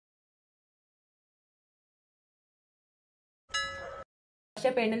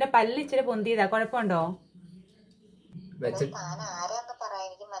പക്ഷെ പെണ്ണിന്റെ പല്ല് ഇച്ചിരി പൊന്തിയതാ. കുഴപ്പമുണ്ടോ? വെച്ചിട്ട്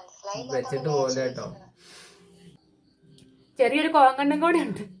പോലെ കേട്ടോ. ചെറിയൊരു കോങ്കണ്ണം കൂടെ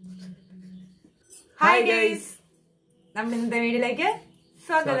ഉണ്ട്. ഹായ് ഗൈസ്, നമ്മൾ ഇന്നത്തെ വീഡിയോയിലേക്ക്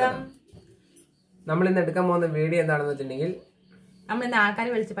സ്വാഗതം. നമ്മൾ ഇന്ന് എടുക്കാൻ പോകുന്ന വീഡിയോ എന്താണെന്ന് വെച്ചിട്ടുണ്ടെങ്കിൽ, നമ്മൾ ഇന്ന് ആൾക്കാരെ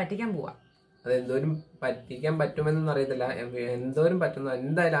വിളിച്ച് പറ്റിക്കാൻ പോവാ. അത് എന്തോരം പറ്റിക്കാൻ പറ്റുമെന്നൊന്നും അറിയത്തില്ല. എന്തോരം പറ്റുന്നു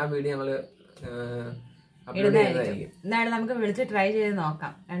എന്തായാലും ആ വീഡിയോ ഞങ്ങള് എന്തായാലും നമുക്ക് വിളിച്ച് ട്രൈ ചെയ്ത്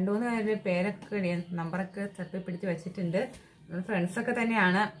നോക്കാം. 2-3 പേരുടെ പേരൊക്കെ നമ്പറൊക്കെ തപ്പി പിടിച്ച് വെച്ചിട്ടുണ്ട്. ഫ്രണ്ട്സൊക്കെ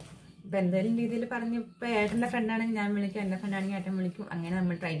തന്നെയാണ്. ഇപ്പൊ എന്തെങ്കിലും രീതിയിൽ പറഞ്ഞ് ഇപ്പൊ ഏട്ടന്റെ ഫ്രണ്ടാണെങ്കിൽ ഞാൻ വിളിക്കും, എന്റെ ഫ്രണ്ടാണെങ്കിൽ ഏട്ടൻ വിളിക്കും. അങ്ങനെ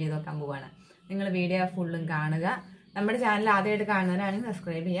നമ്മൾ ട്രൈ ചെയ്ത് നോക്കാൻ പോവാണ്. നിങ്ങൾ വീഡിയോ ഫുള്ളും കാണുക. നമ്മുടെ ചാനൽ ആദ്യമായിട്ട് കാണുന്നവരാണെങ്കിൽ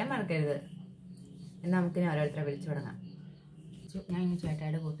സബ്സ്ക്രൈബ് ചെയ്യാൻ മറക്കരുത്. എന്നാൽ നമുക്കിനി ഓരോരുത്തരെ വിളിച്ചു തുടങ്ങാം. ഞാൻ ഇനി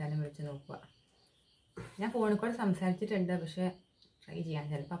ചേട്ടായുടെ കൂട്ടുകാരനെ വിളിച്ച് നോക്കുക. ഞാൻ ഫോണിൽ കൂടെ സംസാരിച്ചിട്ടുണ്ട്, പക്ഷെ ട്രൈ ചെയ്യാൻ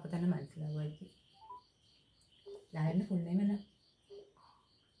ചിലപ്പോൾ അപ്പം തന്നെ മനസ്സിലാവുമായിരിക്കും. ലാലിൻ്റെ ഫുൾ നെയിം എന്നാ?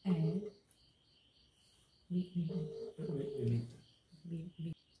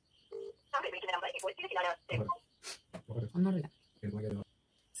 ഒന്നുമില്ല.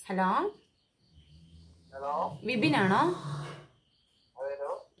 ഹലോ, വിപിനാണോ?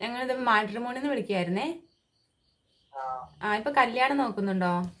 ഞങ്ങളിത് മാട്രിമോണിന്ന് വിളിക്കായിരുന്നേ. ഇപ്പൊ കല്യാണം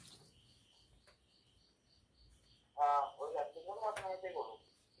നോക്കുന്നുണ്ടോ?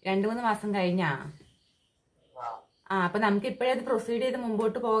 2-3 മാസം കഴിഞ്ഞാ? അപ്പൊ നമുക്ക് ഇപ്പോഴേ അത് പ്രൊസീഡ് ചെയ്ത്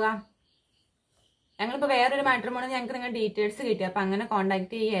മുമ്പോട്ട് പോകാം. ഞങ്ങളിപ്പോ വേറൊരു മാട്രിമോണി ഞങ്ങൾക്ക് നിങ്ങളുടെ ഡീറ്റെയിൽസ് കിട്ടി, അപ്പൊ അങ്ങനെ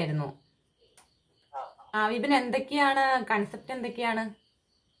കോണ്ടാക്ട് ചെയ്യായിരുന്നു. വിപിൻ, എന്തൊക്കെയാണ് കൺസെപ്റ്റ്? എന്തൊക്കെയാണ്?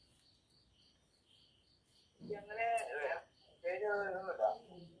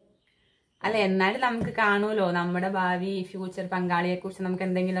 അല്ല, എന്നാലും നമുക്ക് കാണുമല്ലോ നമ്മുടെ ഭാവി ഫ്യൂച്ചർ പങ്കാളിയെ കുറിച്ച് നമുക്ക്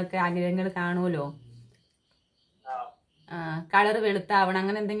എന്തെങ്കിലുമൊക്കെ ആഗ്രഹങ്ങൾ കാണുമല്ലോ. കളർ വെളുത്താവണം,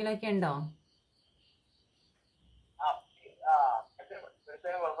 അങ്ങനെ എന്തെങ്കിലുമൊക്കെ ഉണ്ടോ?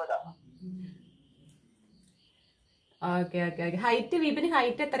 Okay okay okay. ഹൈറ്റ്, വിപിന്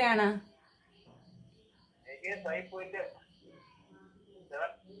ഹൈറ്റ് എത്രയാണ്?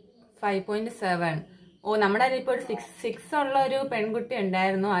 5.7. ഓ, നമ്മുടെ അതിൽ ഇപ്പോൾ ഒരു 6 ഉള്ള ഒരു പെൺകുട്ടി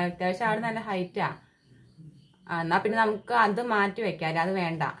ഉണ്ടായിരുന്നു. അത്യാവശ്യം ആള് നല്ല ഹൈറ്റാ. എന്നാ പിന്നെ നമുക്ക് അത് മാറ്റി വെക്കാല്ലേ, അത്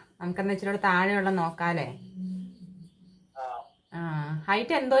വേണ്ട. നമുക്കെന്ന് വെച്ചിട്ട് താഴെയുള്ള നോക്കാല്ലേ.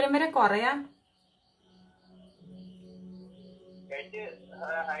 ഹൈറ്റ് എന്തോരം വരെ കുറയാം?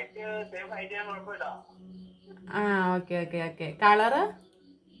 Okay okay okay. കളറ്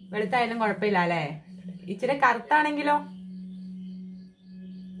വെളുത്തായാലും കുഴപ്പമില്ല അല്ലേ? ഇച്ചിരി കറുത്താണെങ്കിലോ?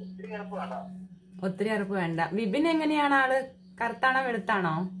 ഒത്തിരി കറുപ്പ് വേണ്ട. വിപിൻ എങ്ങനെയാണ് ആള്? കറുത്താണോ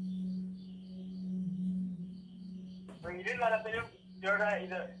വെളുത്താണോ?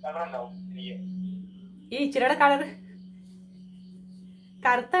 ഈ ഇച്ചിരിയുടെ കളർ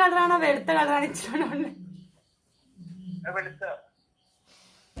കറുത്ത കളറാണോ വെളുത്ത കളറാണോ ഇച്ചിരി?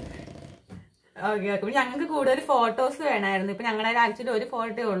 Okay okay. ഞങ്ങൾക്ക് കൂടുതൽ ഫോട്ടോസ് വേണമായിരുന്നു. ഇപ്പൊ ഞങ്ങളുടെ ആക്ച്വലി ഒരു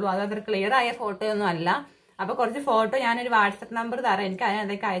ഫോട്ടോയേ ഉള്ളൂ. അത് അത്ര ക്ലിയർ ആയ ഫോട്ടോ ഒന്നും അല്ല. അപ്പൊ കുറച്ച് ഫോട്ടോ ഞാനൊരു വാട്സപ്പ് നമ്പർ തരാം, എനിക്ക്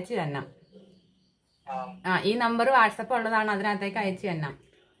അതിനകത്തേക്ക് അയച്ചു തരണം. ഈ നമ്പർ വാട്സപ്പ് ഉള്ളതാണ്, അതിനകത്തേക്ക് അയച്ചു തരണം.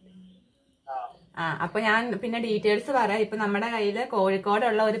 അപ്പൊ ഞാൻ പിന്നെ ഡീറ്റെയിൽസ് പറയാം. ഇപ്പൊ നമ്മുടെ കയ്യില്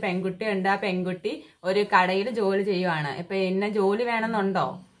കോഴിക്കോടുള്ള ഒരു പെൺകുട്ടി ഉണ്ട്. ആ പെൺകുട്ടി ഒരു കടയിൽ ജോലി ചെയ്യുവാണ്. ഇപ്പൊ എന്നെ ജോലി വേണമെന്നുണ്ടോ?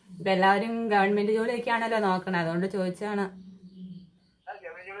 ഇപ്പൊ എല്ലാവരും ഗവൺമെന്റ് ജോലിയൊക്കെ ആണല്ലോ നോക്കണേ, അതുകൊണ്ട് ചോദിച്ചാണ്.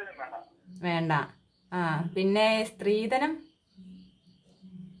 വേണ്ട. പിന്നെ സ്ത്രീധനം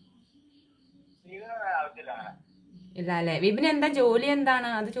ഇല്ല അല്ലേ? വിപിന് എന്താ ജോലി, എന്താണ്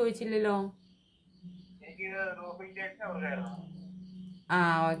അത് ചോദിച്ചില്ലല്ലോ.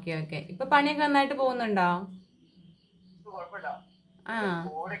 Okay okay. ഇപ്പൊ പണിയൊക്കെ നന്നായിട്ട് പോകുന്നുണ്ടോ?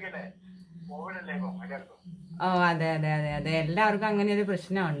 ഓ അതെ അതെ അതെ അതെ, എല്ലാവർക്കും അങ്ങനെ ഒരു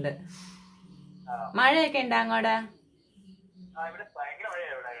പ്രശ്നമുണ്ട്. മഴയൊക്കെ ഉണ്ടോ അങ്ങോട്ട്?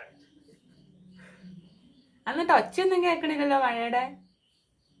 എന്നിട്ട് ഒച്ചയൊന്നും കേൾക്കണില്ലല്ലോ മഴയുടെ.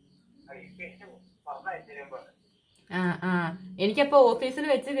 എനിക്കപ്പോ ഓഫീസിൽ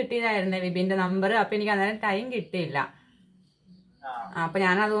വെച്ച് കിട്ടിയതായിരുന്നേ വിപിന്റെ നമ്പർ. അപ്പൊ എനിക്ക് അന്നേരം ടൈം കിട്ടിയില്ല. അപ്പൊ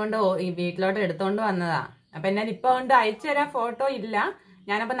ഞാൻ അതുകൊണ്ട് ഈ വീട്ടിലോട്ട് എടുത്തോണ്ട് വന്നതാ. അപ്പൊ എന്നാൽ ഇപ്പൊ കൊണ്ട് അയച്ചു തരാൻ ഫോട്ടോ ഇല്ല.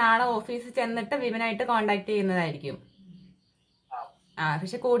 ഞാനപ്പോ നാളെ ഓഫീസിൽ ചെന്നിട്ട് വിപിനായിട്ട് കോണ്ടാക്ട് ചെയ്യുന്നതായിരിക്കും.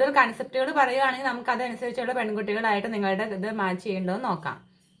 പക്ഷെ കൂടുതൽ കൺസെപ്റ്റുകൾ പറയുകയാണെങ്കിൽ നമുക്ക് അതനുസരിച്ചുള്ള പെൺകുട്ടികളായിട്ട് നിങ്ങളുടെ ഇത് മാച്ച് ചെയ്യണ്ടോന്ന് നോക്കാം.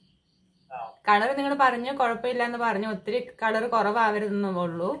 കളർ നിങ്ങൾ പറഞ്ഞു കുഴപ്പമില്ല എന്ന് പറഞ്ഞു. ഒത്തിരി കളർ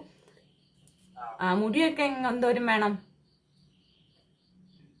കുറവാവരുതെന്നുള്ളൂ. മുടിയൊക്കെ എന്തോരം വേണം?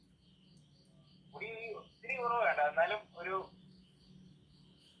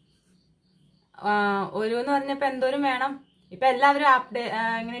 ഒരു എന്ന് പറഞ്ഞപ്പോ എന്തോരം വേണം? ഇപ്പൊ എല്ലാവരും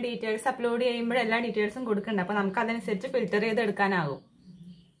ഇങ്ങനെ ഡീറ്റെയിൽസ് അപ്ലോഡ് ചെയ്യുമ്പോൾ എല്ലാ ഡീറ്റെയിൽസും കൊടുക്കണ്ട. അപ്പൊ നമുക്ക് അതനുസരിച്ച് ഫിൽറ്റർ ചെയ്ത് എടുക്കാനാകും.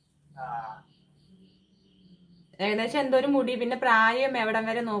 ഏകദേശം എന്തോരം മുടി, പിന്നെ പ്രായം എവിടം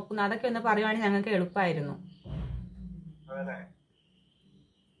വരെ നോക്കുന്നു, അതൊക്കെ ഒന്ന് പറയുവാണെങ്കിൽ ഞങ്ങൾക്ക് എളുപ്പമായിരുന്നു.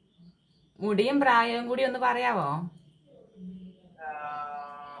 മുടിയും പ്രായവും കൂടി ഒന്ന് പറയാവോ?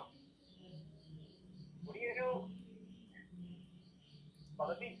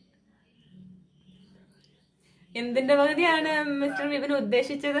 എന്തിന്റെ പകുതിയാണ് മിസ്റ്റർ വിപിൻ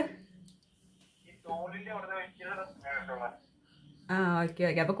ഉദ്ദേശിച്ചത്? ആ ഓക്കെ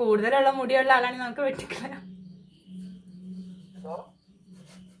ഓക്കെ. അപ്പൊ കൂടുതലുള്ള മുടിയുള്ള ആളാണെങ്കിൽ നമുക്ക് വെട്ടിക്കളയാം.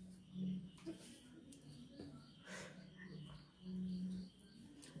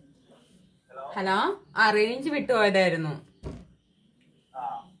 ഹലോ, ആ റേഞ്ച് വിട്ടുപോയതായിരുന്നു.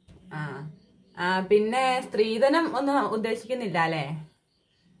 ആ പിന്നെ സ്ത്രീധനം ഒന്നും ഉദ്ദേശിക്കുന്നില്ല അല്ലേ?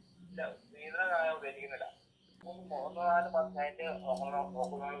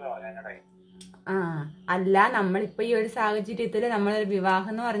 ആ അല്ല, നമ്മളിപ്പോ ഈ ഒരു സാഹചര്യത്തില് നമ്മളൊരു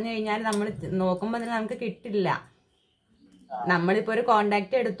വിവാഹം എന്ന് പറഞ്ഞു കഴിഞ്ഞാൽ നമ്മൾ നോക്കുമ്പോ തന്നെ നമുക്ക് കിട്ടില്ല. നമ്മളിപ്പോ ഒരു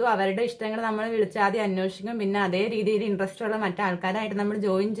കോണ്ടാക്ട് എടുത്തു, അവരുടെ ഇഷ്ടങ്ങൾ നമ്മൾ വിളിച്ചാദ്യം അന്വേഷിക്കും, പിന്നെ അതേ രീതിയിൽ ഇൻട്രസ്റ്റ് ഉള്ള മറ്റാൾക്കാരായിട്ട് നമ്മൾ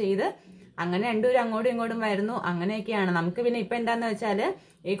ജോയിൻ ചെയ്ത് അങ്ങനെ രണ്ടുപേരും അങ്ങോട്ടും ഇങ്ങോട്ടും വരുന്നു. അങ്ങനെയൊക്കെയാണ്. നമുക്ക് പിന്നെ ഇപ്പൊ എന്താന്ന് വെച്ചാല്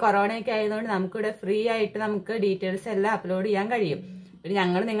ഈ കൊറോണയൊക്കെ ആയതുകൊണ്ട് നമുക്കിവിടെ ഫ്രീ ആയിട്ട് നമുക്ക് ഡീറ്റെയിൽസ് എല്ലാം അപ്ലോഡ് ചെയ്യാൻ കഴിയും. പിന്നെ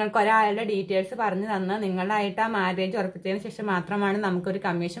ഞങ്ങൾ നിങ്ങൾക്ക് ഒരാളുടെ ഡീറ്റെയിൽസ് പറഞ്ഞു തന്ന് നിങ്ങളായിട്ട് ആ മാരേജ് ഉറപ്പിച്ചതിന് ശേഷം മാത്രമാണ് നമുക്കൊരു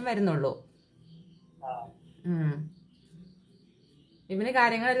കമ്മീഷൻ വരുന്നുള്ളൂ. ഇവന്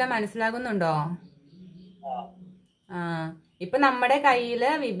കാര്യങ്ങളെല്ലാം മനസ്സിലാകുന്നുണ്ടോ? ആ ഇപ്പൊ നമ്മുടെ കയ്യില്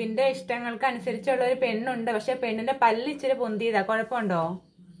വിപിന്റെ ഇഷ്ടങ്ങൾക്ക് അനുസരിച്ചുള്ള ഒരു പെണ്ണുണ്ട്. പക്ഷെ പെണ്ണിന്റെ പല്ല് ഇച്ചിരി പൊന്തിയതാ. കുഴപ്പമുണ്ടോ?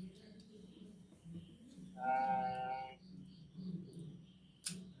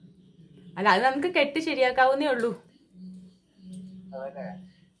 അല്ല, അത് നമുക്ക് കെട്ടി ശരിയാക്കാവുന്നേ ഉള്ളൂ.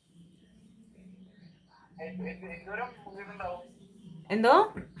 എന്തോ?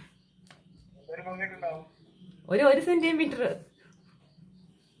 ഒരു 1 സെന്റിമീറ്റർ.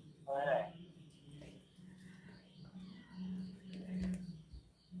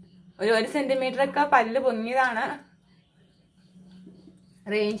 ഒരു 1 സെന്റിമീറ്റർ ഒക്കെ പല്ല് പൊങ്ങിയതാണ്.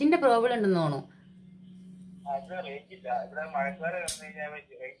 റേഞ്ചിന്റെ പ്രോബ്ലം ഉണ്ടെന്ന് തോന്നുന്നു.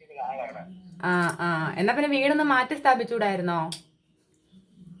 ആ ആ എന്നാ പിന്നെ വീടൊന്ന് മാറ്റി സ്ഥാപിച്ചൂടായിരുന്നോ?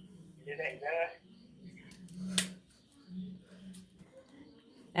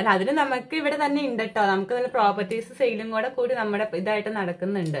 അല്ല, അതിന് നമുക്ക് ഇവിടെ തന്നെ ഉണ്ട് കേട്ടോ. നമുക്ക് നല്ല പ്രോപ്പർട്ടീസ് സെയിലും കൂടി നമ്മുടെ ഇതായിട്ട്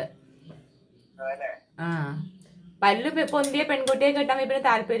നടക്കുന്നുണ്ട്. ആ പല്ല് പൊന്തിയ പെൺകുട്ടിയെ കിട്ടാൻ ഇപ്പിന്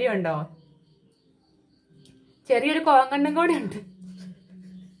താല്പര്യം ഉണ്ടോ? ചെറിയൊരു കോങ്കണ്ണും കൂടെ ഉണ്ട്.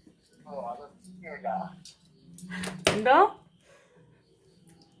 എന്തോ?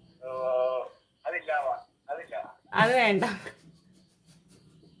 അത് വേണ്ട.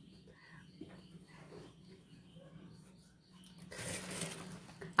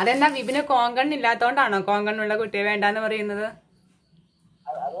 അതെന്താ വിപിന് കോങ്കണ്ണില്ലാത്തോണ്ടാണോ കോങ്കണ്ണുള്ള കുട്ടിയെ വേണ്ടാന്ന് പറയുന്നത്?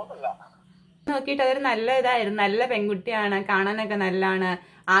 നോക്കിയിട്ട് അതൊരു നല്ല ഇതായിരുന്നു. നല്ല പെൺകുട്ടിയാണ്, കാണാനൊക്കെ നല്ലതാണ്.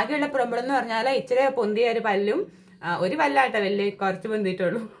 ആകെയുള്ള പ്രോബ്ലം എന്ന് പറഞ്ഞാല് ഇച്ചിരി പൊന്തിയ ഒരു പല്ലും, ഒരു പല്ലാട്ടോ വലിയ കുറച്ച്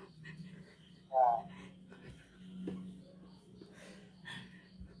പൊന്തിയിട്ടുള്ളൂ.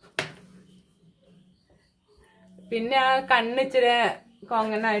 പിന്നെ ആ കണ്ണിച്ചിരി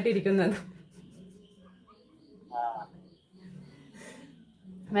കോങ്ങണ്ണായിട്ട് ഇരിക്കുന്നത്.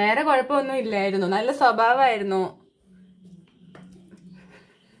 വേറെ കുഴപ്പമൊന്നും ഇല്ലായിരുന്നു. നല്ല സ്വഭാവമായിരുന്നു.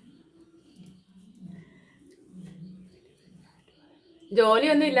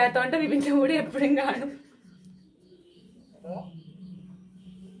 ജോലിയൊന്നും ഇല്ലാത്തോണ്ട് വിപിന്റെ കൂടെ എപ്പോഴും കാണും.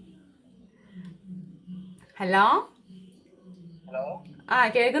 ഹലോ, ആ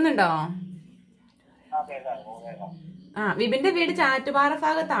കേൾക്കുന്നുണ്ടോ? ആ വിപിന്റെ വീട് ചാറ്റുപാറ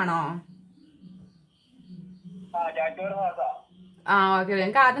ഭാഗത്താണോ? ആ ഓക്കെ.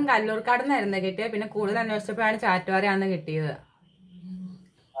 ഞങ്ങൾക്ക് ആദ്യം കല്ലൂർക്കാട് നിന്നായിരുന്നു കിട്ടിയത്. പിന്നെ കൂടുതൽ അന്വേഷിച്ചപ്പോഴാണ് ചാറ്റുപാറയാണെന്ന് കിട്ടിയത്.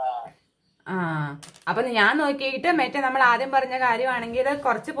 ആ അപ്പൊ ഞാൻ നോക്കിയിട്ട് മറ്റേ നമ്മൾ ആദ്യം പറഞ്ഞ കാര്യമാണെങ്കിൽ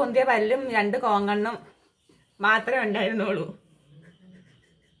കുറച്ച് പൊന്തിയ പല്ലും 2 കോങ്കണ്ണും മാത്രമേ ഉണ്ടായിരുന്നുള്ളൂ.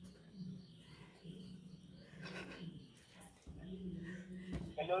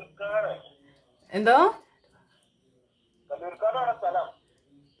 എന്തോ?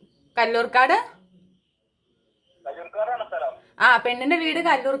 കല്ലൂർക്കാട്. ആ പെണ്ണിന്റെ വീട്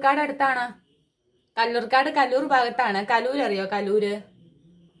കല്ലൂർക്കാട് അടുത്താണ്. കല്ലൂർക്കാട് കല്ലൂർ ഭാഗത്താണ്. കലൂര് അറിയോ? കലൂര്.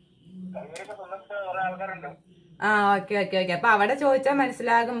 ആ ഓക്കെ ഓക്കെ ഓക്കെ. അപ്പൊ അവിടെ ചോദിച്ചാൽ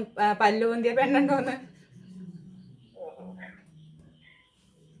മനസ്സിലാകും പല്ലു പൊന്തിയ പെണ്ണുണ്ടോന്ന്.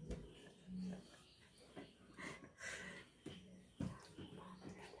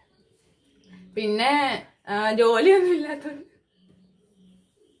 പിന്നെ ജോലിയൊന്നും ഇല്ലാത്തോണ്ട്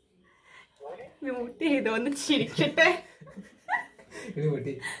മ്യൂട്ട് ചെയ്തോ, ഒന്ന് ചിരിക്കട്ടെ.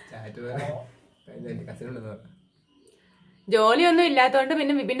 ജോലിയൊന്നും ഇല്ലാത്തോണ്ട്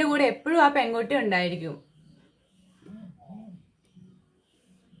പിന്നെ വിപിന്റെ കൂടെ എപ്പോഴും ആ പെൺകുട്ടി ഉണ്ടായിരിക്കും.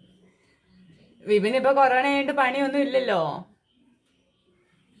 വിപിന് ഇപ്പൊ കൊറോണ ആയിട്ട് പണിയൊന്നും ഇല്ലല്ലോ.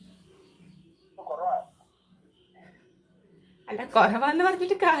 അല്ല കുറവാന്ന്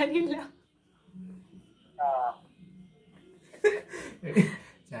പറഞ്ഞിട്ട് കാര്യമില്ല.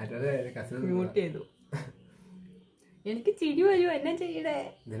 മ്യൂട്ട് ചെയ്തു. എനിക്ക് ചിരി വരുമോ, എന്നാ ചെയ്യടേ?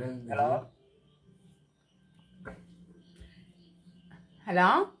 ഹലോ.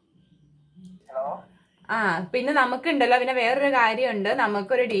 ആ പിന്നെ നമുക്കുണ്ടല്ലോ, പിന്നെ വേറൊരു കാര്യമുണ്ട്.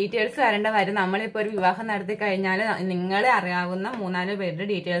 നമുക്കൊരു ഡീറ്റെയിൽസ് തരേണ്ട വരും. നമ്മളിപ്പോ ഒരു വിവാഹം നടത്തി കഴിഞ്ഞാൽ നിങ്ങളെ അറിയാവുന്ന 3-4 പേരുടെ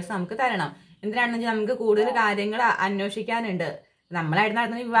ഡീറ്റെയിൽസ് നമുക്ക് തരണം. എന്തിനാണെന്ന് വെച്ചാൽ നമുക്ക് കൂടുതൽ കാര്യങ്ങൾ അന്വേഷിക്കാനുണ്ട്. നമ്മളായിട്ട്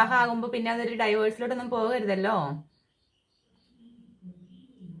നടത്തുന്ന വിവാഹം ആകുമ്പോ പിന്നെ അതൊരു ഡൈവേഴ്സിലോട്ടൊന്നും പോകരുതല്ലോ.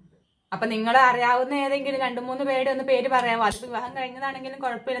 അപ്പൊ നിങ്ങൾ അറിയാവുന്ന ഏതെങ്കിലും 2-3 പേരുടെ ഒന്ന് പേര് പറയാവോ? അത് വിവാഹം കഴിഞ്ഞതാണെങ്കിലും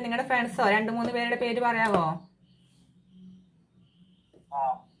കുഴപ്പമില്ല. നിങ്ങളുടെ ഫ്രണ്ട്സോ 2-3 പേരുടെ പേര് പറയാവോ?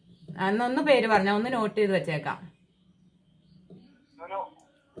 അന്നൊന്ന് പേര് പറഞ്ഞോ, ഒന്ന് നോട്ട് ചെയ്ത് വെച്ചേക്കാം.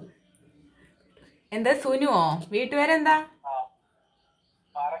 എന്താ സുനുവോ? വീട്ടുപേരെന്താ?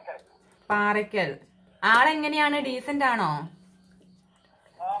 പാറയ്ക്കൽ. ആളെങ്ങനെയാണ്? ഡീസന്റ് ആണോ?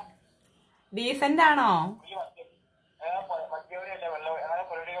 ഡീസന്റ് ആണോ?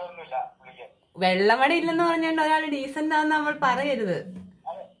 വെള്ളമടി ഇല്ലെന്ന് പറഞ്ഞോണ്ട് ഒരാൾ ഡീസന്റ് ആണെന്ന് നമ്മൾ പറയരുത്.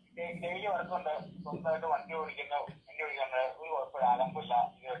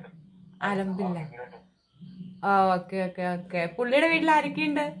 അലമ്പില്ല. Okay okay okay. പുള്ളിയുടെ വീട്ടിൽ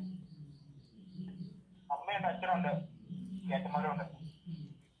ആരൊക്കെയുണ്ട്?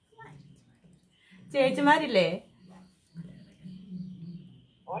 ചേച്ചിമാരില്ലേ?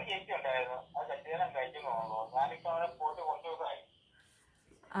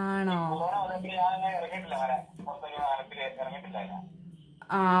 ആണോ?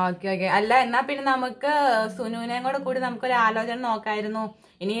 ആ ഓക്കെ ഓക്കെ. അല്ല എന്നാ പിന്നെ നമുക്ക് സുനുവിനെയും കൂടി നമുക്കൊരു ആലോചന നോക്കായിരുന്നു.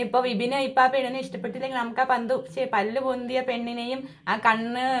 ഇനിയിപ്പോ വിപിന് ഇപ്പൊ ആ പെണ്ണിനെ ഇഷ്ടപ്പെട്ടില്ലെങ്കിൽ നമുക്ക് ആ പല്ല് പൊന്തിയ പെണ്ണിനെയും ആ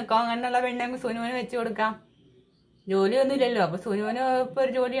കോങ്ങണ്ണുള്ള പെണ്ണിനെയും സുനുവിന് വെച്ചു കൊടുക്കാം. ജോലിയൊന്നും ഇല്ലല്ലോ, അപ്പൊ സുനുവിന് ഇപ്പൊ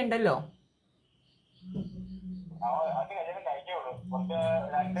ഒരു ജോലി ഉണ്ടല്ലോ.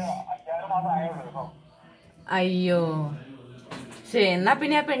 അയ്യോ ശരി. എന്നാ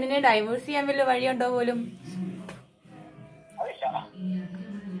പിന്നെ ആ പെണ്ണിനെ ഡൈവേഴ്സ് ചെയ്യാൻ വല്ല വഴിയുണ്ടോ പോലും?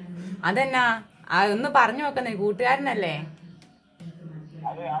 അതെന്നാ ഒന്ന് പറഞ്ഞു നോക്കുന്നേ, കൂട്ടുകാരനല്ലേ?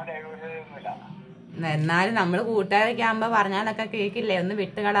 എന്നാലും നമ്മള് കൂട്ടുകാരൊക്കെ ആകുമ്പോ പറഞ്ഞാലൊക്കെ കേക്കില്ലേ? ഒന്ന്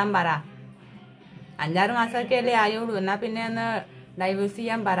വിട്ടുകളാൻ പറ. 5-6 മാസമൊക്കെ അല്ലേ ആയുള്ളൂ. എന്നാ പിന്നെ ഒന്ന് ഡൈവേഴ്സ്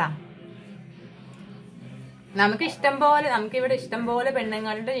ചെയ്യാൻ പറ. നമുക്കിവിടെ ഇഷ്ടം പോലെ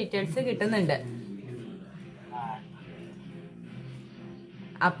പെണ്ണുങ്ങളുടെ ഡീറ്റെയിൽസ് കിട്ടുന്നുണ്ട്.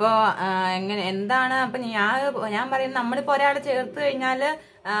 അപ്പൊ എന്താണ് അപ്പൊ ഞാൻ പറയുന്നത്, നമ്മളിപ്പോ ഒരാളെ ചേർത്ത് കഴിഞ്ഞാല്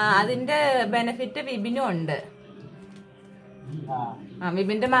അതിന്റെ ബെനിഫിറ്റ് വിപിനും ഉണ്ട്.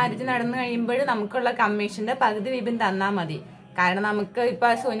 വിപിന്റെ മാരേജ് നടന്നു കഴിയുമ്പോൾ നമുക്കുള്ള കമ്മീഷന്റെ പകുതി വിപിൻ തന്നാ മതി. കാരണം നമുക്ക് ഇപ്പൊ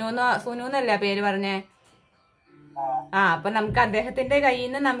സുനുന്നല്ലേ പേര് പറഞ്ഞേ? അപ്പൊ നമുക്ക് അദ്ദേഹത്തിന്റെ കയ്യിൽ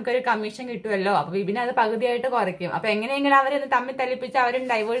നിന്ന് നമുക്കൊരു കമ്മീഷൻ കിട്ടുമല്ലോ. അപ്പൊ വിപിന് അത് പകുതിയായിട്ട് കുറയ്ക്കും. അപ്പൊ എങ്ങനെയെങ്കിലും അവരൊന്ന് തമ്മിൽ തല്ലിപ്പിച്ച് അവരും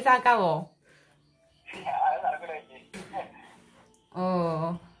ഡൈവോഴ്സ് ആക്കാവോ? ഓ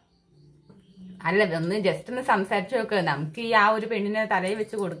അല്ല, ഒന്ന് ജസ്റ്റ് ഒന്ന് സംസാരിച്ചു നോക്ക്. നമുക്ക് ഈ ഒരു പെണ്ണിനെ തലയിൽ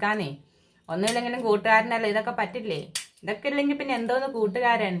വെച്ച് കൊടുക്കാനേ. ഒന്നുമില്ലെങ്കിലും കൂട്ടുകാരനല്ല, ഇതൊക്കെ പറ്റില്ലേ? ഇതൊക്കെ ഇല്ലെങ്കിൽ പിന്നെ എന്തോന്ന്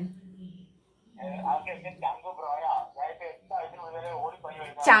കൂട്ടുകാരൻ?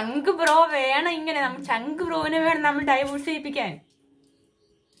 ചങ്ക് ബ്രോ വേണം. ഇങ്ങനെ ചങ്ക് ബ്രോനെ വേണം നമ്മൾ ഡൈവോഴ്സ് ചെയ്യിപ്പിക്കാൻ.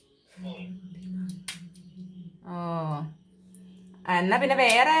 ഓ എന്നാ പിന്നെ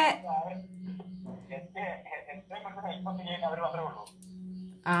വേറെ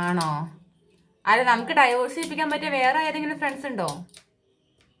ആണോ? അല്ല, നമുക്ക് ഡൈവോഴ്സ് ചെയ്യിപ്പിക്കാൻ പറ്റിയ വേറെ ഏതെങ്കിലും ഫ്രണ്ട്സ് ഉണ്ടോ?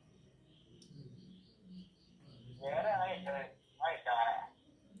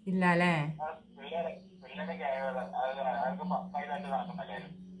 ഇല്ല അല്ലേ?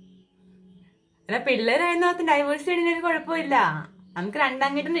 അല്ല, പിള്ളേരായിരുന്നു ഡൈവോഴ്സ് ചെയ്യുന്നതിന് കുഴപ്പമില്ല. നമുക്ക്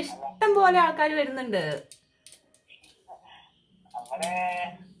രണ്ടാം കെട്ടിന് ഇഷ്ടം പോലെ ആൾക്കാർ വരുന്നുണ്ട്.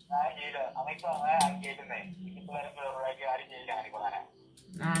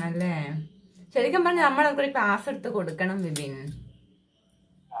 ആണല്ലേ? ശരിക്കും പറഞ്ഞ നമ്മളൊക്കെ ഒരു ക്ലാസ് എടുത്ത് കൊടുക്കണം വിപിൻ.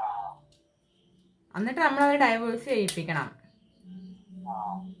 എന്നിട്ട് നമ്മളത് ഡൈവോഴ്സ് ചെയ്യിപ്പിക്കണം.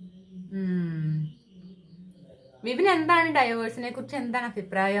 വിപിൻ എന്താണ് ഡൈവോഴ്സിനെ കുറിച്ച് എന്താണ്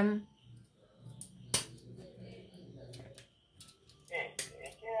അഭിപ്രായം?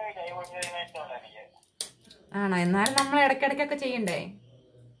 ആണോ? എന്നാലും നമ്മൾ ഇടയ്ക്കിടയ്ക്കൊക്കെ ചെയ്യണ്ടേ?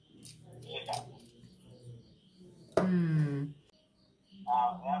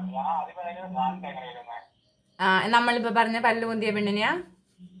 നമ്മളിപ്പോ പറഞ്ഞ പല്ല് പൊന്തിയ പെണ്ണിനെയാ?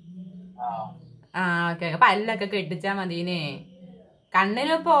 ഓക്കെ. പല്ലൊക്കെ കെട്ടിച്ചാ മതീനെ.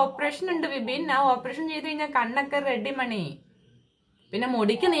 കണ്ണിലിപ്പോ ഓപ്പറേഷൻ ഉണ്ട് വിപിൻ. ആ ഓപ്പറേഷൻ ചെയ്ത് കഴിഞ്ഞാൽ കണ്ണൊക്കെ റെഡി മണി. പിന്നെ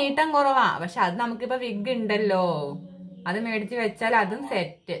മുടിക്ക് നീട്ടം കുറവാ, പക്ഷെ അത് നമുക്കിപ്പോ വിഗ് ഉണ്ടല്ലോ, അത് മേടിച്ച് വെച്ചാൽ അതും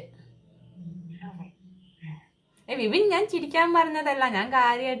സെറ്റ്. വിപിൻ ഞാൻ ചിരിക്കാൻ പറഞ്ഞതല്ല, ഞാൻ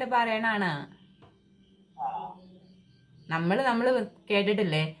കാര്യമായിട്ട് പറയണാണ്. നമ്മള്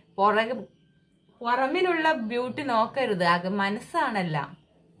കേട്ടിട്ടില്ലേ, പുറമിലുള്ള ബ്യൂട്ടി നോക്കരുത്, അത് മനസ്സാണല്ല.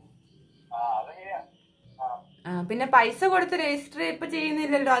 പിന്നെ പൈസ കൊടുത്ത് രജിസ്റ്റർ ഇപ്പൊ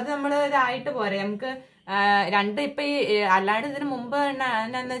ചെയ്യുന്നില്ലല്ലോ, അത് നമ്മൾ ഇതായിട്ട് പോരെ. നമുക്ക് ഇപ്പൊ ഈ അല്ലാണ്ട് ഇതിന് മുമ്പ്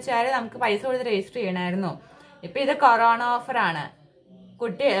എന്നാന്ന് വെച്ചാല് നമുക്ക് പൈസ കൊടുത്ത് രജിസ്റ്റർ ചെയ്യണമായിരുന്നു. ഇപ്പൊ ഇത് കൊറോണ ഓഫറാണ്.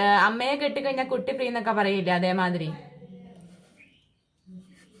 കുട്ടി അമ്മയെ കെട്ടിക്കഴിഞ്ഞാൽ കുട്ടി ഫ്രീ എന്നൊക്കെ പറയില്ലേ, അതേമാതിരി.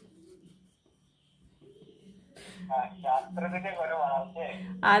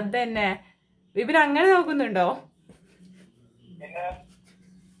 അതന്നെ. വിപിൻ അങ്ങനെ നോക്കുന്നുണ്ടോ?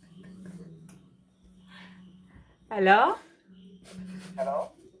 ഹലോ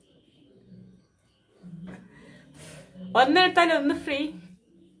ഒന്നെടുത്താലും ഒന്ന് ഫ്രീ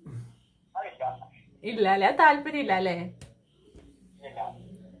ഇല്ല അല്ലെ? താല്പര്യം ഇല്ല അല്ലേ?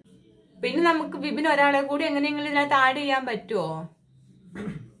 പിന്നെ നമുക്ക് വിപിൻ ഒരാളെ കൂടി എങ്ങനെയെങ്കിലും ഇതിനകത്ത് ആഡ് ചെയ്യാൻ പറ്റുമോ?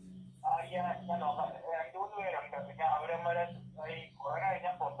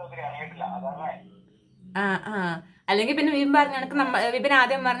 അല്ലെങ്കിൽ പിന്നെ വിപിൻ പറഞ്ഞ കണക്ക് വിപിൻ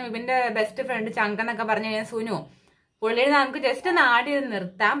ആദ്യം പറഞ്ഞു വിപിന്റെ ബെസ്റ്റ് ഫ്രണ്ട് ചങ്കന്നൊക്കെ പറഞ്ഞു കഴിഞ്ഞാൽ സുനു, പുള്ളിയെ നമുക്ക് ജസ്റ്റ് ഒന്ന് ആഡ് ചെയ്ത്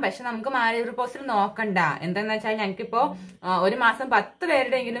നിർത്താം. പക്ഷെ നമുക്ക് മാരേജ് പ്രപ്പോസൽ നോക്കണ്ട. എന്താന്ന് വെച്ചാൽ ഞങ്ങൾക്കിപ്പോ ഒരു മാസം 10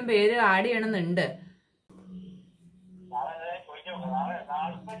 പേരുടെയെങ്കിലും പേര് ആഡ് ചെയ്യണമെന്നുണ്ട്.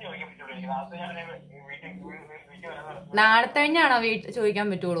 നാളത്തെ കഴിഞ്ഞാണോ ചോദിക്കാൻ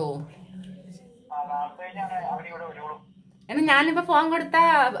പറ്റുള്ളൂ? എന്നാ ഞാനിപ്പോ ഫോൺ കൊടുത്താ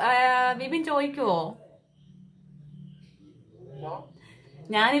വിപിൻ ചോദിക്കുവോ?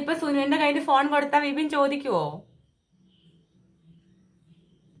 ഞാനിപ്പോ സുനുവിന്റെ കയ്യിൽ ഫോൺ കൊടുത്താ വിപിൻ ചോദിക്കുവോ?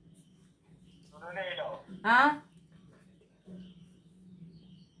 ആ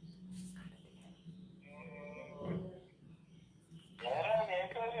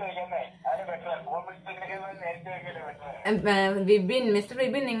മിസ്റ്റർ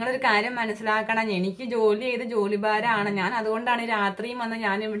വിപിൻ, നിങ്ങളൊരു കാര്യം മനസ്സിലാക്കണം. എനിക്ക് ജോലി ചെയ്ത് ജോലിഭാരമാണ്. ഞാൻ അതുകൊണ്ടാണ് രാത്രിയും വന്ന്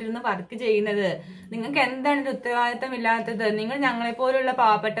ഞാൻ ഇവിടെ ഇരുന്ന് വർക്ക് ചെയ്യുന്നത്. നിങ്ങൾക്ക് എന്താണ് ഒരു ഉത്തരവാദിത്തം ഇല്ലാത്തത്? നിങ്ങൾ ഞങ്ങളെ പോലുള്ള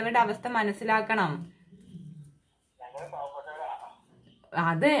പാവപ്പെട്ടവരുടെ അവസ്ഥ മനസ്സിലാക്കണം.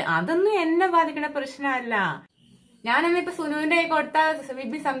 അതൊന്നും എന്നെ ബാധിക്കുന്ന പ്രശ്നമല്ല. ഞാനെന്നാ ഇപ്പൊ സുനുവിന്റെ കൈ കൊടുത്താ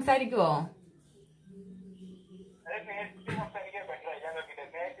വിപിൻ സംസാരിക്കുവോ?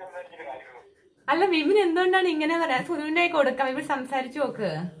 അല്ല വിപിൻ എന്തുകൊണ്ടാണ് ഇങ്ങനെ പറയാ? സുനുവിന്റെ കൈ കൊടുക്കാം, വിപിൻ സംസാരിച്ചു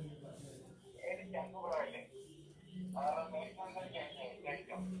നോക്ക്.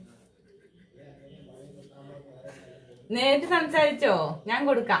 നേരിട്ട് സംസാരിച്ചോ? ഞാൻ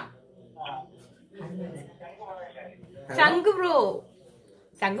കൊടുക്കാം. ചങ്ക്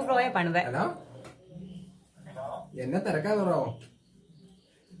ബ്രോയെ പണിത് എന്നെ തിരക്കാ ബ്രോ.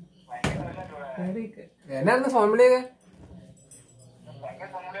 എന്നായിരുന്നു ഫോൺ വിളിയത്?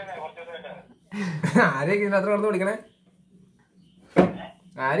 ആരെയൊക്കെ ഇതിനകത്ത് കടന്ന് വിളിക്കണേ?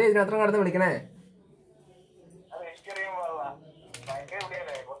 ആരെയും ഇതിനകത്ത് കടന്ന് വിളിക്കണേ?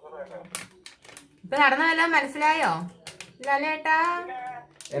 ഇപ്പൊ നടന്നതെല്ലാം മനസ്സിലായോ? ലാലേട്ടാ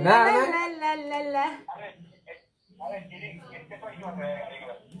എന്നാ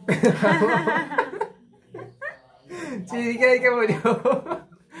ചിരിക്കാതിരിക്കാൻ പറ്റുമോ?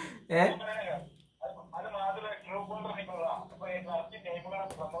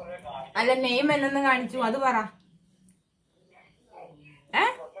 അല്ല നെയിം എന്നൊന്ന് കാണിച്ചു, അത് പറ.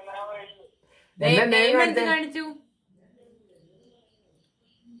 നെയിം എന്ത് കാണിച്ചു?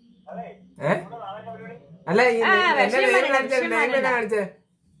 അല്ല കാണിച്ചേ.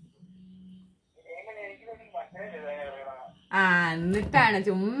 എന്നിട്ടാണ്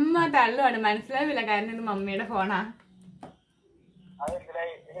ചുമ്മാ തള്ളുവാണ്. മനസ്സിലാവില്ല, കാരണം ഇത് മമ്മിയുടെ ഫോണാ.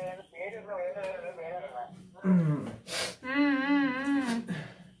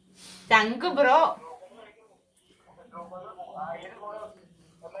 ചങ്ക് ബ്രോ.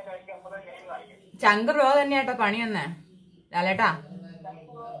 ചങ്ക് ബ്രോ തന്നെയാട്ടോ പണി വന്നേ ലാലേട്ടാ.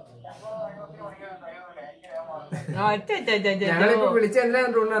 ഞങ്ങളിപ്പോ വിളിച്ചെന്തിനാ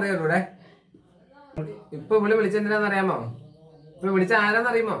അറിയാലൂടെ? ഇപ്പൊ ഇവിടെ വിളിച്ചെന്തിനാന്ന് അറിയാമോ? ഇപ്പൊ വിളിച്ച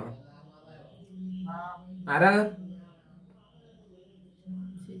ആരാന്നറിയുമോ? ആരാ?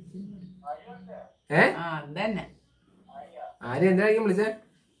 ആര് എന്തിനായിരിക്കും വിളിച്ചേ?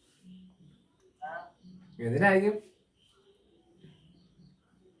 എന്തിനായിരിക്കും?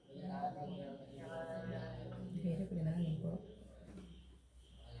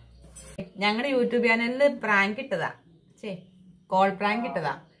 ഞങ്ങളുടെ യൂട്യൂബ് ചാനലില് പ്രാങ്ക് ഇട്ടതാ, കോൾ പ്രാങ്ക്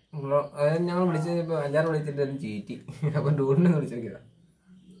ഇട്ടതാ. ഞങ്ങൾ വിളിച്ചപ്പോ എല്ലാരും വിളിച്ചിട്ട് ചീറ്റി. അപ്പൊ ഡൂഡിനെ വിളിച്ചിരിക്കുക.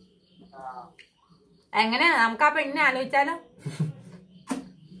 എങ്ങനെ നമുക്ക് ആ പെണ്ണിനെ ആലോചിച്ചാലോ?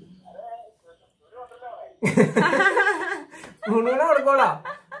 മുഴുവനെ കൊടുക്കോളാ.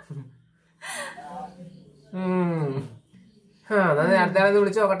 എന്നാ അടുത്ത ആളെ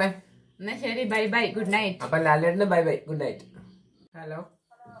വിളിച്ചു നോക്കട്ടെ. എന്നാ ശരി, ബൈ ബൈ, ഗുഡ് നൈറ്റ്. അപ്പൊ ലാലേട്ടന് bye bye, good night. Hello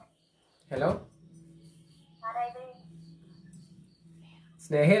hello,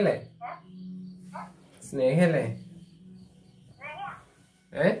 സ്നേഹയല്ലേ? സ്നേഹയല്ലേ?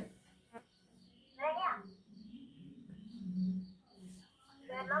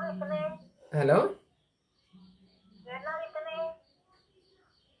 Hello,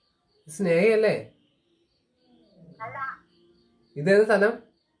 സ്നേഹയല്ലേ? ഇതേത് സ്ഥലം?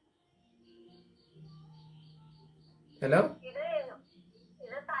 ഹലോ,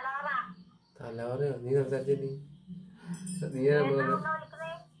 തലവറയോ? നീ സംസാരിച്ചില്ലേ? നീ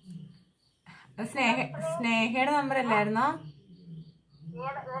സ്നേഹയുടെ നമ്പർ അല്ലായിരുന്നോ?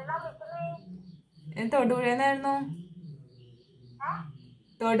 തൊടുപുഴന്നായിരുന്നു.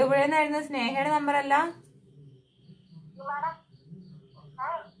 തൊടുപുഴന്നായിരുന്നു. സ്നേഹയുടെ നമ്പർ അല്ല.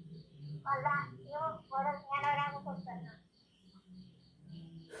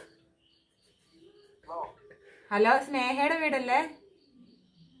 ഹലോ, സ്നേഹയുടെ വീടല്ലേ?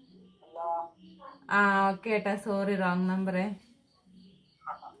 ആ ഓക്കെ ഏട്ടാ, സോറി, റോങ് നമ്പറേ.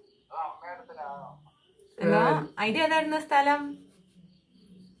 ഹലോ, ഇത് ഏതായിരുന്നു സ്ഥലം?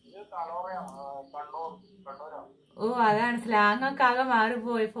 ഓ അതാണ്, സ്ലാങ് ഒക്കെ ആകെ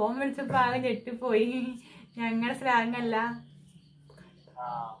മാറിപ്പോയി. ഫോൺ വിളിച്ചപ്പോ ആകെ ഞെട്ടിപ്പോയി. ഞങ്ങളുടെ സ്ലാങ് അല്ല.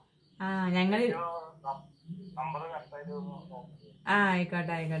 ആ ഞങ്ങൾ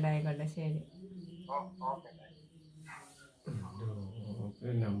ആയിക്കോട്ടെ ആയിക്കോട്ടെ ആയിക്കോട്ടെ, ശരി.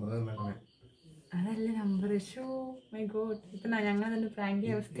 അതല്ല നമ്പർ. ഷോ മൈ ഗോഡ്, ഇപ്പൊ ഞങ്ങൾ പ്രാങ്ക്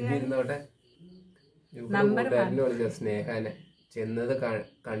അവസ്ഥയാണ്. നമ്പർ സ്നേഹാനെ ചെന്നത്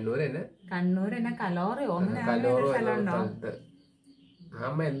കണ്ണൂർ തന്നെ കലോറിയോ സ്ഥലമുണ്ടോ?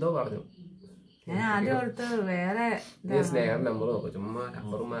 അമ്മ എന്തോ പറഞ്ഞു. ഞാൻ ആദ്യം ഓർത്ത് വേറെ സ്നേഹയുടെ നമ്പർ നോക്കും. ചുമ്മാ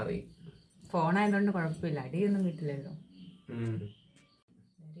നമ്പർ മാറി. ഫോണായതുകൊണ്ട് കുഴപ്പമില്ല, അടിയൊന്നും കിട്ടില്ലല്ലോ.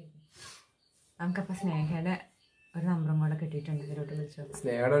 നമുക്കപ്പൊ സ്നേഹയുടെ ഒരു നമ്പറും കൂടെ കിട്ടിയിട്ടുണ്ട്. ഇതിലോട്ട് വിളിച്ചോ.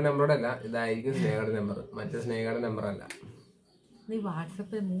 സ്നേഹയുടെ നമ്പറോടെ അല്ല, ഇതായിരിക്കും സ്നേഹയുടെ നമ്പർ. മറ്റേ സ്നേഹയുടെ നമ്പർ അല്ല. നീ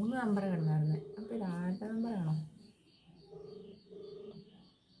വാട്സപ്പിൽ 3 നമ്പർ കിടന്നായിരുന്നേ. അപ്പൊ ഇത് ആരുടെ നമ്പറാണോ?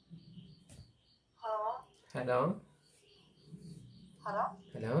 ഹലോ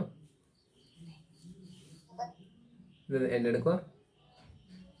ഹലോ, ഇത് എന്നെ എടുക്കുക.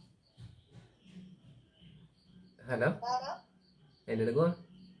 ഹലോ, എന്നെ എടുക്കുക.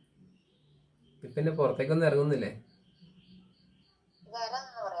 ഇപ്പൊ എന്നെ പുറത്തേക്കൊന്നും ഇറങ്ങുന്നില്ലേ?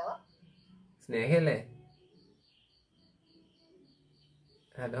 സ്നേഹയല്ലേ?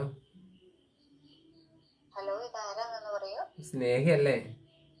 ഹലോ, സ്നേഹയല്ലേ?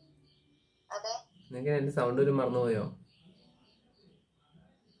 നിങ്ങൾക്ക് എന്റെ സൗണ്ട് ഒരു മറന്നുപോയോ?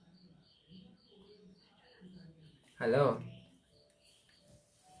 ഹലോ,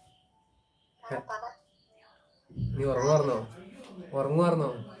 നീ ഉറങ്ങുവാർന്നോ?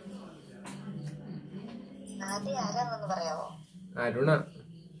 അരുണ.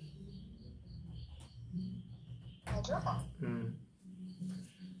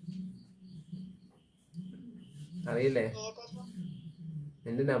 അറിയില്ലേ?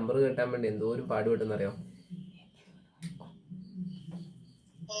 നിന്റെ നമ്പർ കിട്ടാൻ വേണ്ടി എന്തോ ഒരു പാട് പെട്ടെന്നറിയോ?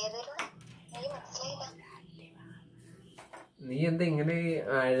 നീ എന്താ ഇങ്ങനെ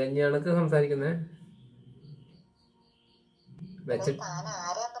അഴഞ്ഞാണക്ക് സംസാരിക്കുന്നേ?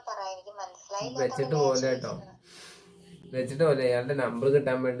 വെച്ചിട്ട് പോലെ കേട്ടോ, വെച്ചിട്ട് പോലെ. അയാളുടെ നമ്പർ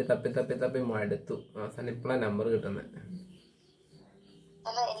കിട്ടാൻ വേണ്ടി തപ്പി തപ്പി തപ്പി മടുത്തു. അവസാനം ഇപ്പളാ നമ്പർ കിട്ടുന്നത്.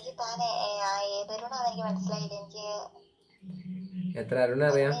 എത്ര അരുണ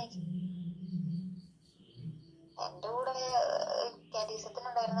അറിയാം?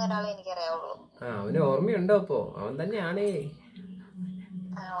 അവന് ഓർമ്മയുണ്ടോ? അപ്പോ അവൻ തന്നെയാണേ.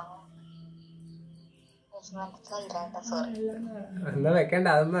 എന്താ വെക്കണ്ട,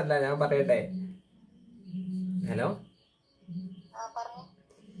 അതൊന്നും അല്ല, ഞാൻ പറയട്ടെ. ഹലോ,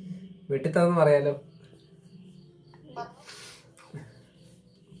 വെട്ടിത്തന്ന് പറയാലോ?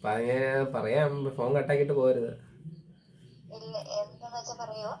 പറയാം, ഫോൺ കട്ടാക്കിട്ട് പോരുത്.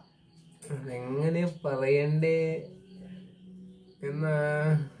 എങ്ങനെ പറയണ്ടേ എന്നാ?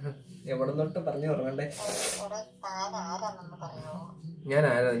 എവിടെ തൊട്ട് പറഞ്ഞു തുടങ്ങണ്ടേ? ഞാൻ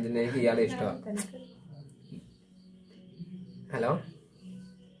ആരാ? എനിക്ക് ഇയാളെ ഇഷ്ടമാണ്. ഹലോ,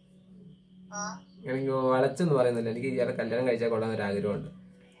 എനിക്ക് വളച്ചെന്ന് പറയുന്നില്ല. എനിക്ക് ഇയാളെ കല്യാണം കഴിച്ചാൽ കൊള്ളാൻ ഒരു ആഗ്രഹമുണ്ട്.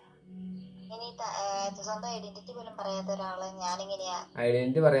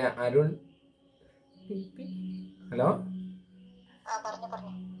 ഐഡന്റിറ്റി പറയാ. Arun. Hello,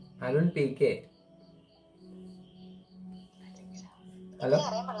 Arun PK. Hello,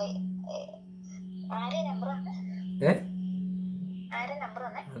 ഏ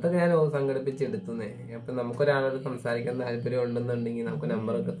അതൊക്കെ ഞാൻ സംഘടിപ്പിച്ചെടുത്തുന്നേ. അപ്പൊ നമുക്കൊരാളോട് സംസാരിക്കാൻ താല്പര്യം ഉണ്ടെന്നുണ്ടെങ്കിൽ നമുക്ക്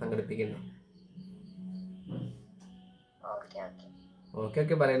നമ്പറൊക്കെ സംഘടിപ്പിക്കണ്ടേ? ഓക്കെ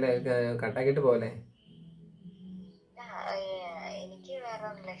ഓക്കെ പറയല്ലേ, കട്ടാക്കിട്ട് പോലെ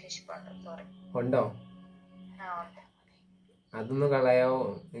ഉണ്ടോ? അതൊന്നും കളയാവോ?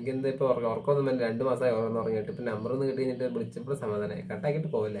 എനിക്കെന്താ ഇപ്പൊ ഉറക്കമൊന്നും വേണ്ട. 2 മാസമായി ഉറങ്ങിയിട്ട്. ഇപ്പൊ നമ്പറൊന്നും കിട്ടി കഴിഞ്ഞിട്ട് വിളിച്ചപ്പോൾ സമാധാനമായി. കട്ടാക്കിട്ട്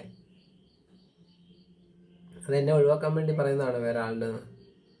പോവല്ലേ? അത് എന്നെ ഒഴിവാക്കാൻ വേണ്ടി പറയുന്നതാണ് വേറെ ആളുടെ.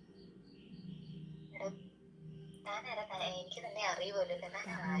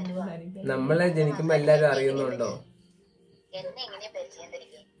 നമ്മളെ ജനിക്കുമ്പോ എല്ലാരും അറിയുന്നുണ്ടോ?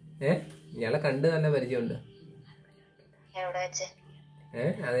 ഇയാളെ കണ്ട് നല്ല പരിചയമുണ്ട്.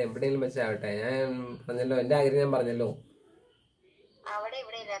 അത് എവിടെയെങ്കിലും വെച്ചാവട്ടെ. ഞാൻ പറഞ്ഞല്ലോ, എന്റെ ആഗ്രഹം ഞാൻ പറഞ്ഞല്ലോ.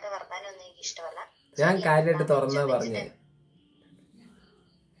 ഞാൻ കാര്യമായിട്ട് തുറന്നാ പറഞ്ഞേ.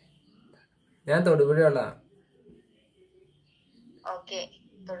 ഞാൻ തൊടുപുഴയുള്ള.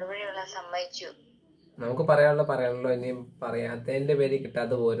 നമുക്ക് പറയാനുള്ളോ. ഇനിയും പറയാത്തതിന്റെ പേര്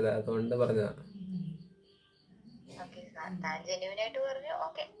കിട്ടാതെ പോരുത്. അതുകൊണ്ട് പറഞ്ഞതാ.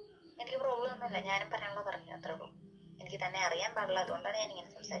 എനിക്ക് പ്രോബ്ലം ഒന്നുമില്ല. ഞാനും പറയാനുള്ള പറഞ്ഞു, അത്രേ ഉള്ളൂ. എനിക്ക് തന്നെ അറിയാൻ പാടില്ല, അതുകൊണ്ടാണ് ഞാൻ ഇങ്ങനെ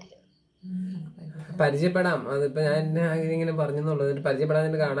സംസാരിക്കുന്നത്. പരിചയപ്പെടാം. അതിപ്പോ ഞാൻ ഇങ്ങനെ പറഞ്ഞെന്നുള്ളൂ. എന്നിട്ട് പരിചയപ്പെടാൻ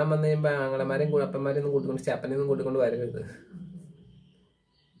വേണ്ടി കാണാൻ വന്നു കഴിയുമ്പോ ആങ്ങളമാരെയും അപ്പന്മാരെയും ഒന്നും കൂട്ടിക്കൊണ്ട് ചപ്പനെയൊന്നും കൂട്ടിക്കൊണ്ട് വരരുത്.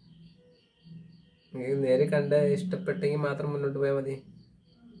 നേരെ കണ്ട് ഇഷ്ടപ്പെട്ടെങ്കിൽ മാത്രം മുന്നോട്ട് പോയാൽ മതി.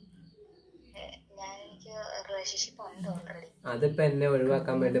 അതിപ്പോ എന്നെ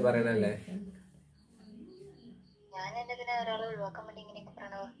ഒഴിവാക്കാൻ വേണ്ടി പറയണല്ലേ?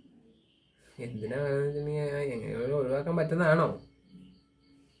 എന്തിനാ ഒഴിവാക്കാൻ പറ്റുന്നതാണോ?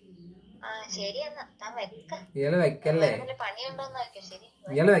 ഇയാള് വെക്കല്ലേ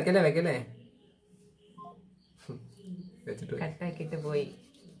കട്ടാക്കിട്ട് പോയി.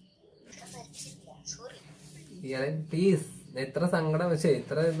 ഇയാളെ പ്ലീസ്. എത്ര സങ്കടം വെച്ചേ,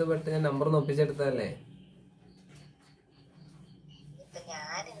 ഇത്ര ഇത് പെട്ട് ഞാൻ നമ്പർ ഒപ്പിച്ചെടുത്തതല്ലേ.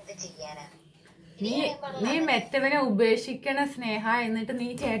 നീ മെറ്റവനെ ഉപേക്ഷിക്കണ സ്നേഹ, എന്നിട്ട് നീ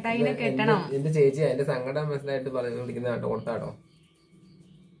ചേട്ടായിനെ കെട്ടണം. എന്റെ ചേച്ചി എന്റെ സങ്കടം മനസ്സിലായിട്ട് പറഞ്ഞു വിളിക്കുന്ന കേട്ടോ. കൊടുത്താട്ടോ.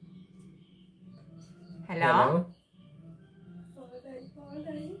 ഹലോ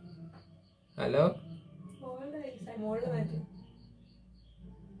ഹലോ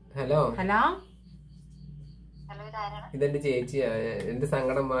ഹലോ ഹലോ, ഇതെന്റെ ചേച്ചിയാ. എന്റെ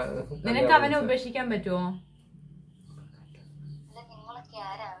സങ്കടം. നിനക്ക് അവനെ ഉപേക്ഷിക്കാൻ പറ്റുമോ?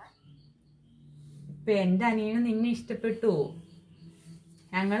 ഇപ്പൊ എന്റെ അനിയന് നിന്നെ ഇഷ്ടപ്പെട്ടു.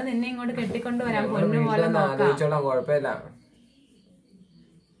 ഞങ്ങള് നിന്നെ ഇങ്ങോട്ട് കെട്ടിക്കൊണ്ട് വരാൻ പൊന്നു പോലെ നോക്കാം. കുഴപ്പമില്ല.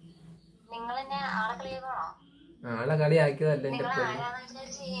 ആളെ കളിയാക്കിയതല്ലേ എന്റെ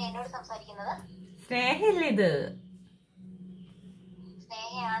സ്നേഹല്ലേ ഇത്?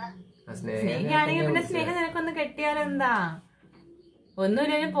 സ്നേഹയാണെങ്കിൽ പിന്നെ സ്നേഹം നിനക്കൊന്ന് കെട്ടിയാലെന്താ?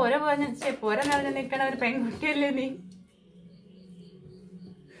 ഒന്നുമില്ല, പോര നിറഞ്ഞു നിക്കണ ഒരു പെൺകുട്ടിയല്ലേ നീ?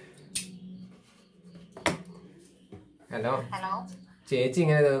 ഹലോ, ചേച്ചി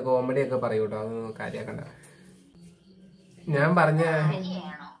ഇങ്ങനെ കോമഡി ഒക്കെ പറയൂട്ടോ, അതൊന്നും കാര്യാക്കണ്ട. ഞാൻ പറഞ്ഞ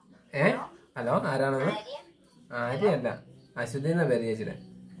ഹലോ, ആരാണെന്ന്? ആര്യല്ല, അശ്വതി എന്നാ പേര് ചേച്ചിയുടെ.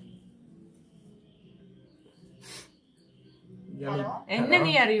 എന്നെ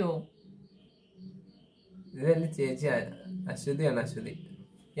നീ അറിയോ? ഇതെന്റെ ചേച്ചി അശ്വതിയാണ്. അശ്വതി.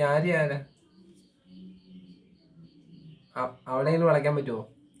 ആര്യ ആരാ? അവിടെയെങ്കിലും വിളയ്ക്കാൻ പറ്റുമോ?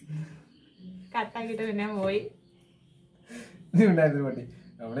 കട്ടാക്കിട്ട് പിന്നെ പോയി. നീ ഉണ്ടായിരുന്നു പറ്റി.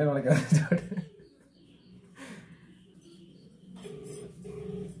 അവിടെ വിളയ്ക്കാൻ പറ്റോട്ടെ.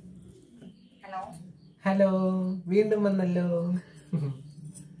 ഹലോ, വീണ്ടും വന്നല്ലോ.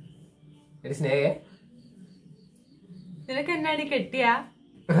 എടി സ്നേഹേ, നിനക്ക് എന്നാടി കെട്ടിയാ?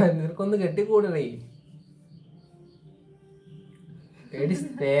 നിനക്കൊന്ന് കെട്ടിക്കൂടണേ. എടി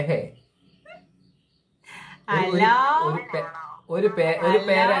സ്നേഹേ, ഒരു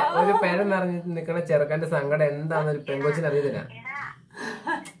പേര നിറഞ്ഞ് നിക്കണ ചെറുക്കന്റെ സങ്കടം എന്താന്ന് ഒരു പെങ്കൊച്ചിന് അറിയത്തില്ല.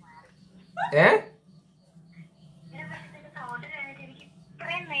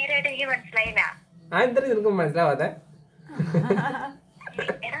 എന്താ നിനക്ക് മനസ്സിലാവാതെ?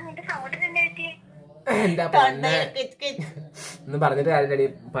 എന്താ ഒന്ന് പറഞ്ഞിട്ട് കാര്യടി,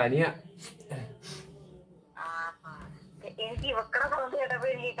 പനിയാ.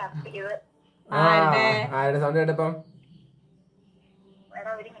 ആരുടെ സൗണ്ട് കേട്ടപ്പോ?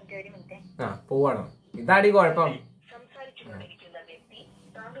 പോവാണോ? ഇതാടി കുഴപ്പം.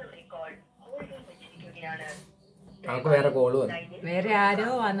 നമുക്ക് വേറെ കോള് വന്നു. വേറെ ആരോ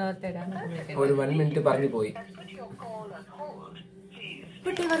ഒരു 1 മിനിറ്റ് പറഞ്ഞു പോയി.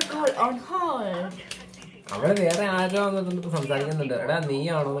 അവള് വേറെ ആരോ വന്നിട്ട് സംസാരിക്കുന്നുണ്ട്. എടാ നീ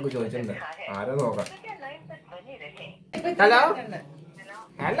ആണോ എന്നൊക്കെ ചോദിച്ചിട്ടുണ്ട്. ആരോ നോക്കാം. ഹലോ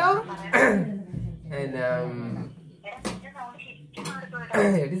ഹലോ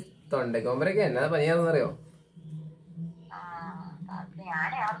എടി തൊണ്ടക്കൊമ്പരൊക്കെ എന്നാ പനിയാണെന്നറിയോ?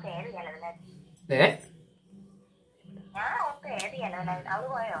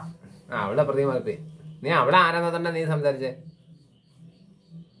 അവളെ അപ്പുറത്തേക്ക് മാറിപ്പോയി. നീ അവിടെ ആരാന്നാ തന്നെ നീ സംസാരിച്ചേ?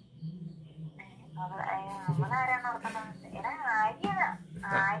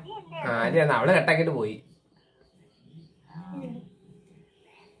 ആര്യാണ്? അവളെ കട്ടാക്കിട്ട് പോയി.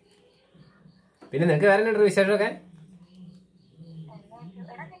 പിന്നെ നിനക്ക് വേറെ ഒരു വിശേഷമൊക്കെ?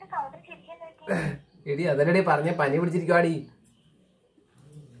 എടി അതല്ലടി പറഞ്ഞ പനി പിടിച്ചിരിക്കുവാടി.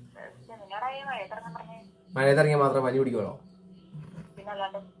 മഴയത്തിറങ്ങിയ മാത്രം പനി പിടിക്കുള്ളോ?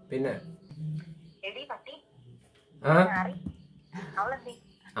 പിന്നെ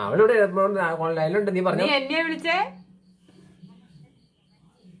അവളിവിടെ ലൈനിലുണ്ട്. നീ പറഞ്ഞു എന്നെയാ വിളിച്ചേ?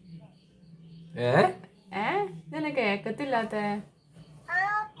 കേക്കത്തില്ലാത്ത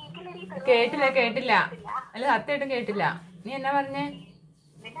കേട്ടില്ല അല്ല സത്യമായിട്ടും കേട്ടില്ല. നീ എന്നാ പറഞ്ഞേ?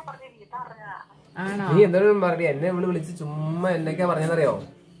 ആണോ? നീ എന്തെങ്കിലും പറഞ്ഞു. എന്നെ ഇവിടെ വിളിച്ച് ചുമ്മാ എന്നൊക്കെയാ പറഞ്ഞതറിയോ?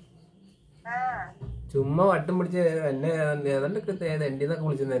 ചുമ്മാ വട്ടം പിടിച്ച് എന്നെ എൻ്റെന്നൊക്കെ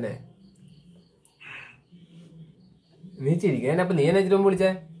വിളിച്ചെന്നെ. നീ ചിരിക്കാൻ. അപ്പൊ നീ എന്നെ ചുറ്റും വിളിച്ചേ?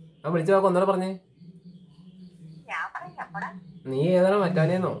 ആ വിളിച്ച വാക്ക് ഒന്നൂടെ പറഞ്ഞേ. നീ ഏതാണ്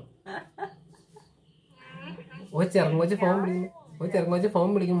മറ്റവനെന്നോ? ചെറുങ്ങോച്ച് ഫോൺ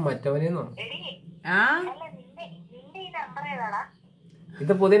വിളിക്കും മറ്റവനെന്നോ?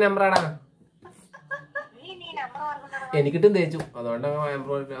 ഇത് പുതിയ നമ്പറാടാ. എനിക്കിട്ടും തേച്ചു. അതുകൊണ്ടാണ്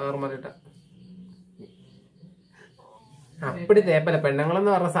മാറിയിട്ട. അപ്പടി തേപ്പല്ല.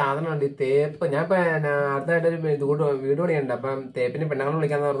 പെണ്ണുങ്ങളെന്ന് പറഞ്ഞ സാധനമുണ്ട് ഈ തേപ്പ്. ഞാൻ ഇപ്പൊ അടുത്തായിട്ടൊരു വീട് പണിയുണ്ട്. അപ്പം തേപ്പിന് പെണ്ണുങ്ങളെ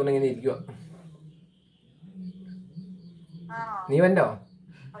വിളിക്കാന്ന് പറഞ്ഞിട്ട് ഇങ്ങനെ ഇരിക്കുക. നീ വന്നോ?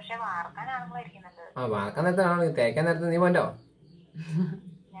 ആ വാർക്കാൻ നേരത്താണോ? തേക്കാൻ നേരത്ത് നീ വന്നോ?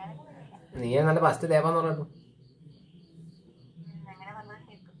 നീ നല്ല ഫസ്റ്റ് തേപ്പാന്ന് പറഞ്ഞിട്ടു.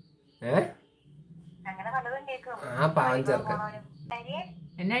 ആ പാവം ചെറുക്കൻ.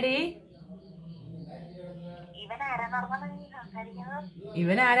 എന്നാടി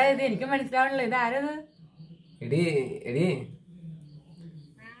ഇവനാരാ? ഇത് എനിക്ക് മനസ്സിലാവണല്ലോ. ഇത് ആരത്? എടി എടി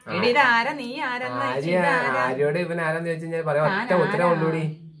ഇത് ആരാ? നീ ആര്യോട് ഇവൻ ആരാന്ന് ചോദിച്ചു കഴിഞ്ഞാൽ പറയാം ഒറ്റ ഉത്തരം കൊണ്ടുകൂടി.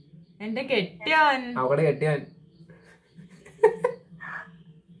 എന്റെ കെട്ടിയോൻ. അവിടെ കെട്ടിയോൻ.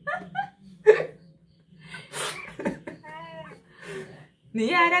 നീ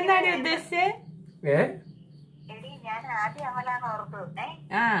ആരാന്നാടി ഉദ്ദേശിച്ചേ?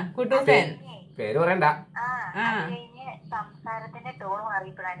 കുട്ടൂസൻ. പേര് പറയണ്ട. സംസാരത്തിന്റെ ടോൺ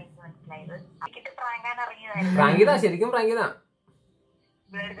മാറിയപ്പോഴാണ് എനിക്ക് മനസ്സിലായത്. പ്രാങ്കിതാ, ശരിക്കും പ്രാങ്കിതാ.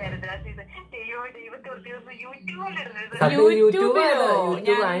 യൂട്യൂബ്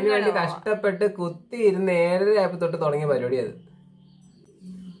അതിന് വേണ്ടി കഷ്ടപ്പെട്ട് കുത്തി ഇരുന്ന് 7:30 തൊട്ട് തുടങ്ങിയ പരിപാടി അത്.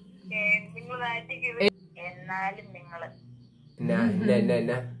 എന്നാലും നിങ്ങള്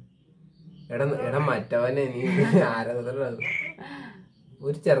എടാ മറ്റവനെ നീ ആരാധന.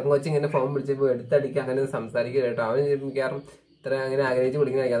 ഒരു ചെറുങ്ങോച്ച് ഇങ്ങനെ ഫോൺ വിളിച്ചപ്പോ എടുത്തടിക്കുക അങ്ങനെ സംസാരിക്കുക കേട്ടോ. അവന് മിക്കവാറും ഇത്ര അങ്ങനെ ആഗ്രഹിച്ച്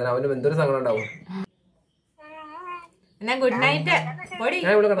വിളിക്കുന്ന അവന് എന്തൊരു സങ്കടം ഉണ്ടാവും. Good night.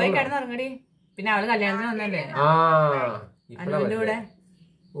 കിടന്നുറങ്ങടി. പിന്നെ അവള് കല്യാണത്തിന് വന്നല്ലേ? കൂടെ.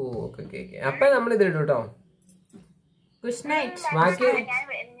 അപ്പൊ നമ്മൾ ഇത് ഇട്ടു കേട്ടോ. Good night.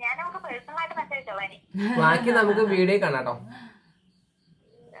 ബാക്കി നമുക്ക് വീഡിയോ കാണാട്ടോ.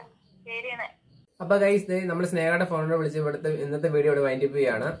 അപ്പൊ ഗൈസ് നമ്മൾ സ്നേഹയുടെ ഫോണിനെ വിളിച്ച് ഇവിടുത്തെ ഇന്നത്തെ വീഡിയോ ഇവിടെ വൈൻഡപ്പ്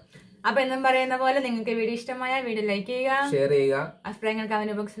ചെയ്യാണ്. അപ്പൊ എന്നും പറയുന്ന പോലെ നിങ്ങൾക്ക് വീഡിയോ ഇഷ്ടമായ വീഡിയോ ലൈക്ക് ചെയ്യുക, ഷെയർ ചെയ്യുക, അഭിപ്രായങ്ങൾ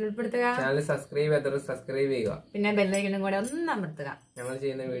കമന്റ് ബോക്സിൽ ഉൾപ്പെടുത്തുക, ചാനൽ സബ്സ്ക്രൈബ് ചെയ്തവർ സബ്സ്ക്രൈബ് ചെയ്യുക, പിന്നെ ബെല്ലൈക്കണും കൂടെ ഒന്ന് അമർത്തുക. ഞങ്ങൾ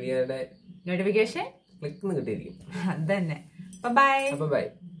ചെയ്യുന്ന വീഡിയോയുടെ നോട്ടിഫിക്കേഷൻ ക്ലിക്ക് കിട്ടിയിരിക്കും. അത് തന്നെ. ബൈ. ബൈ.